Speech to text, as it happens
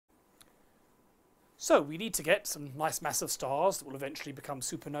So we need to get some nice massive stars that will eventually become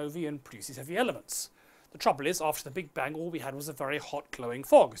supernovae and produce these heavy elements. The trouble is, after the Big Bang, all we had was a very hot glowing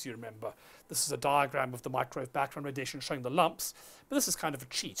fog, as you remember. This is a diagram of the microwave background radiation showing the lumps, but this is kind of a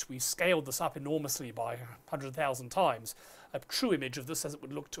cheat. We've scaled this up enormously by 100,000 times. A true image of this, as it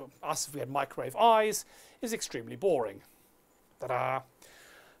would look to us if we had microwave eyes, is extremely boring. Ta-da!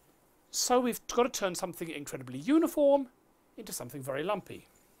 So we've got to turn something incredibly uniform into something very lumpy.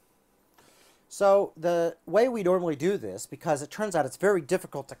 So the way we normally do this, because it turns out it's very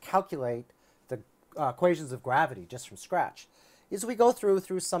difficult to calculate the equations of gravity just from scratch, is we go through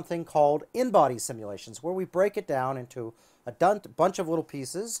something called in-body simulations, where we break it down into a bunch of little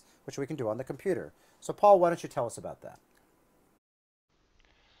pieces, which we can do on the computer. So Paul, why don't you tell us about that?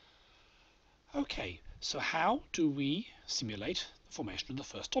 Okay, so how do we simulate the formation of the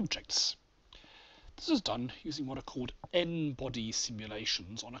first objects? This is done using what are called n-body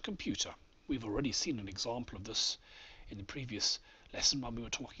simulations on a computer. We've already seen an example of this in the previous lesson when we were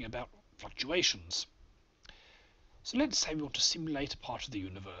talking about fluctuations. So let's say we want to simulate a part of the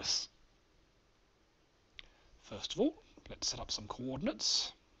universe. First of all, let's set up some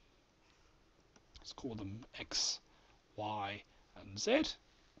coordinates. Let's call them x, y, and z.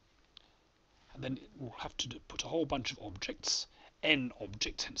 And then we'll have to put a whole bunch of objects, n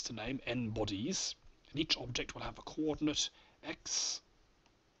objects, hence the name, n bodies. And each object will have a coordinate x,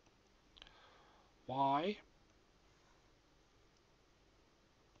 y,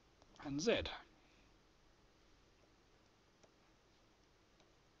 and z.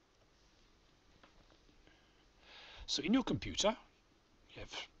 So in your computer, you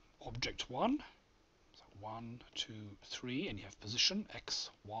have object 1, so 1, 2, 3, and you have position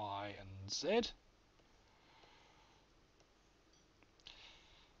x, y, and z.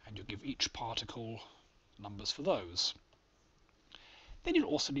 And you'll give each particle numbers for those. Then you'll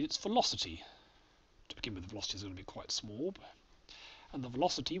also need its velocity. To begin with, the velocity is going to be quite small, and the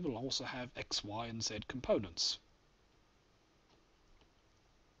velocity will also have x, y, and z components.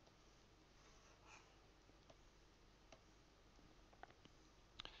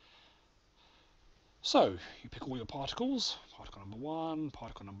 So you pick all your particles, particle number 1,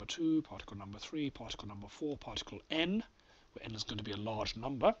 particle number 2, particle number 3, particle number 4, particle n, where n is going to be a large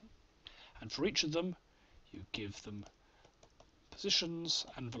number, and for each of them you give them positions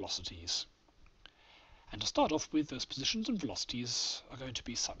and velocities. And to start off with, those positions and velocities are going to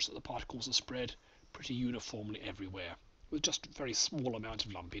be such that the particles are spread pretty uniformly everywhere, with just a very small amount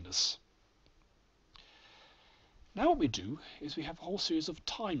of lumpiness. Now what we do is we have a whole series of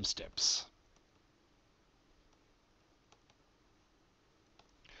time steps.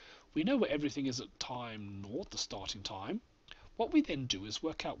 We know where everything is at time 0, the starting time. What we then do is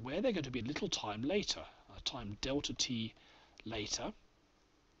work out where they're going to be a little time later, a time delta t later.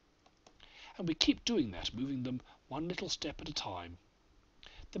 And we keep doing that, moving them one little step at a time.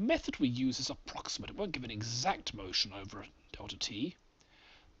 The method we use is approximate. It won't give an exact motion over delta t,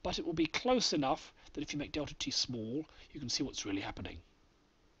 but it will be close enough that if you make delta t small, you can see what's really happening.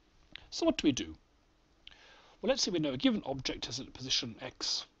 So what do we do? Well, let's say we know a given object has a position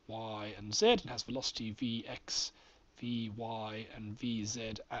x, y, and z, and has velocity vx, vy, and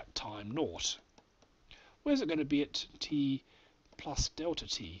vz at time 0. Where's it going to be at t plus delta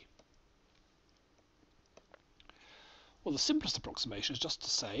t? Well, the simplest approximation is just to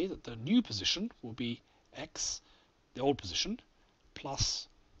say that the new position will be x, the old position, plus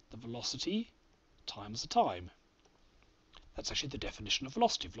the velocity times the time. That's actually the definition of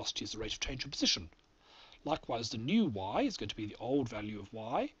velocity. Velocity is the rate of change of position. Likewise, the new y is going to be the old value of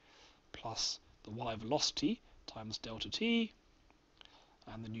y plus the y velocity times delta t,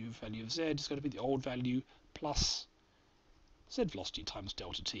 and the new value of z is going to be the old value plus z velocity times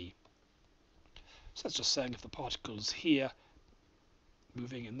delta t. So that's just saying if the particle is here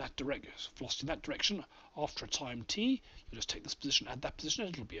moving in that direction, velocity in that direction, after a time t, you just take this position, add that position,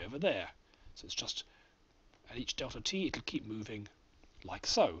 and it'll be over there. So it's just at each delta t, it'll keep moving like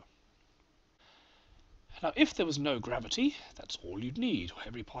so. Now, if there was no gravity, that's all you'd need.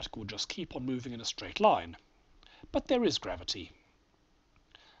 Every particle would just keep on moving in a straight line. But there is gravity.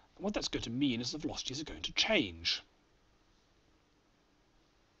 And what that's going to mean is the velocities are going to change.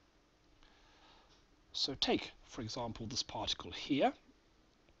 So take, for example, this particle here.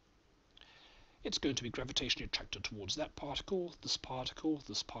 It's going to be gravitationally attracted towards that particle, this particle,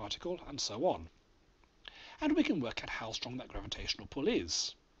 this particle, and so on. And we can work out how strong that gravitational pull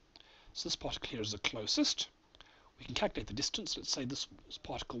is. So this particle here is the closest. We can calculate the distance. Let's say this was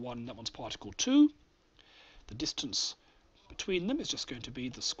particle 1, that one's particle 2. The distance between them is just going to be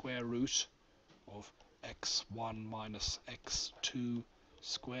the square root of x1 minus x2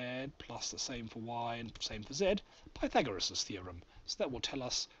 squared plus the same for y and same for z, Pythagoras' theorem. So that will tell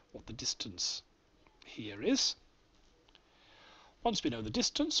us what the distance here is. Once we know the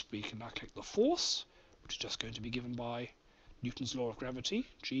distance, we can now calculate the force, which is just going to be given by Newton's law of gravity.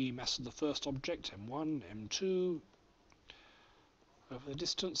 G, mass of the first object, m1, m2, over the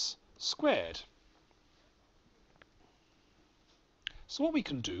distance, squared. So what we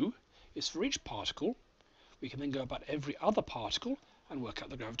can do is for each particle, we can then go about every other particle and work out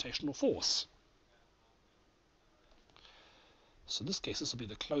the gravitational force. So in this case, this will be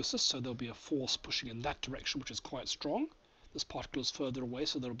the closest, so there'll be a force pushing in that direction, which is quite strong. This particle is further away,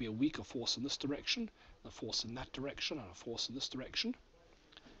 so there'll be a weaker force in this direction, a force in that direction, and a force in this direction.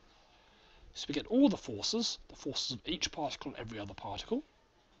 So we get all the forces of each particle and every other particle.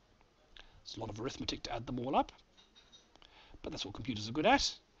 It's a lot of arithmetic to add them all up, but that's what computers are good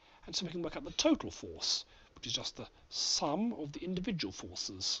at. And so we can work out the total force, which is just the sum of the individual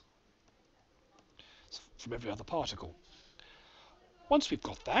forces from every other particle. Once we've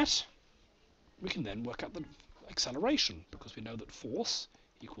got that, we can then work out the acceleration, because we know that force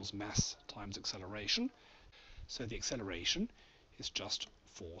equals mass times acceleration. So the acceleration is just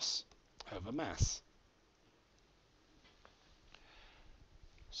force over mass.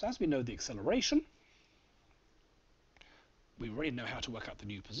 So as we know the acceleration, we already know how to work out the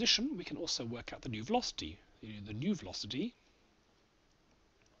new position. We can also work out the new velocity. The new velocity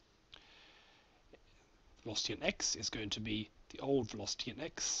in x is going to be the old velocity in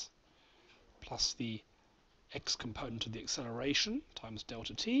x plus the x component of the acceleration times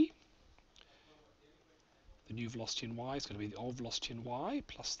delta t. The new velocity in y is going to be the old velocity in y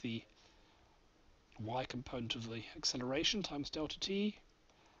plus the y component of the acceleration times delta t,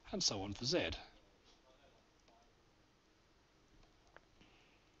 and so on for z.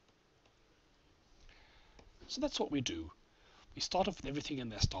 So that's what we do. We start off with everything in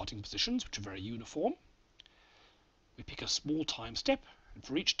their starting positions, which are very uniform. We pick a small time step, and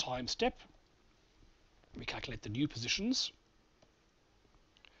for each time step, we calculate the new positions.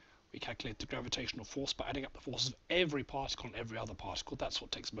 We calculate the gravitational force by adding up the forces of every particle and every other particle. That's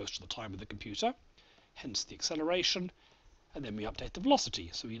what takes most of the time with the computer, hence the acceleration. And then we update the velocity.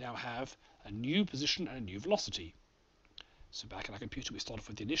 So we now have a new position and a new velocity. So back in our computer, we start off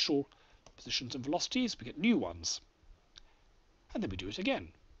with the initial positions and velocities. We get new ones. And then we do it again,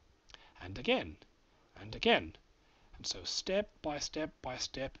 and again, and again. And so step by step by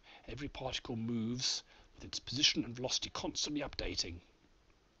step, every particle moves with its position and velocity constantly updating.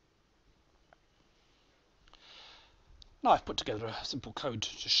 Now I've put together a simple code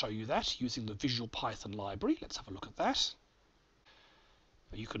to show you that using the Visual Python library. Let's have a look at that.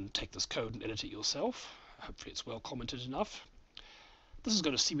 You can take this code and edit it yourself. Hopefully it's well commented enough. This is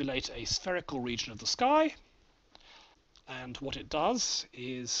going to simulate a spherical region of the sky. And what it does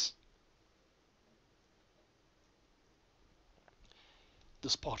is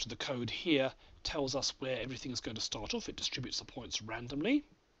this part of the code here tells us where everything is going to start off. It distributes the points randomly.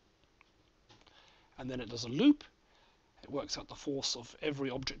 And then it does a loop. It works out the force of every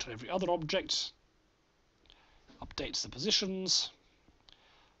object and every other object. Updates the positions.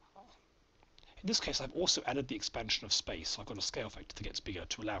 In this case, I've also added the expansion of space. So I've got a scale factor that gets bigger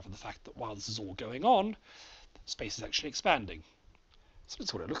to allow for the fact that while this is all going on, space is actually expanding. So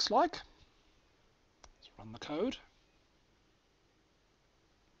that's what it looks like. Let's run the code.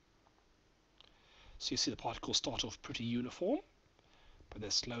 So you see the particles start off pretty uniform, but they're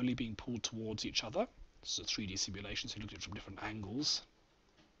slowly being pulled towards each other. This is a 3D simulation, so you look at it from different angles.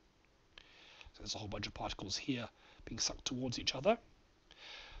 So there's a whole bunch of particles here being sucked towards each other.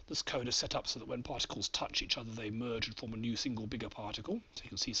 This code is set up so that when particles touch each other, they merge and form a new single bigger particle. So you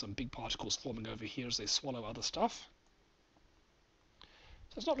can see some big particles forming over here as they swallow other stuff.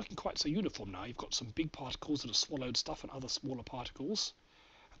 So it's not looking quite so uniform now. You've got some big particles that have swallowed stuff and other smaller particles.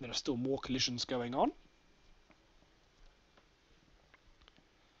 And there are still more collisions going on.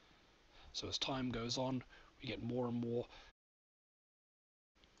 So as time goes on, we get more and more.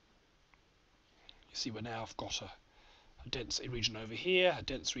 You see we now have got a dense region over here, a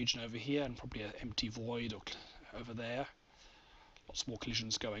dense region over here, and probably an empty void over there. Lots more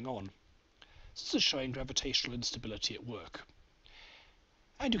collisions going on. So this is showing gravitational instability at work.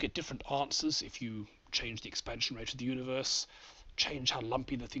 And you get different answers if you change the expansion rate of the universe, change how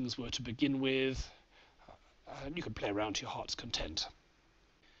lumpy the things were to begin with, and you can play around to your heart's content.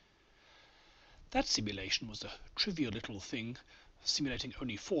 That simulation was a trivial little thing, simulating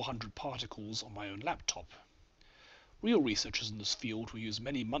only 400 particles on my own laptop. Real researchers in this field will use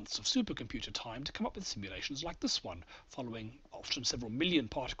many months of supercomputer time to come up with simulations like this one, following often several million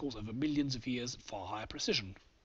particles over millions of years at far higher precision.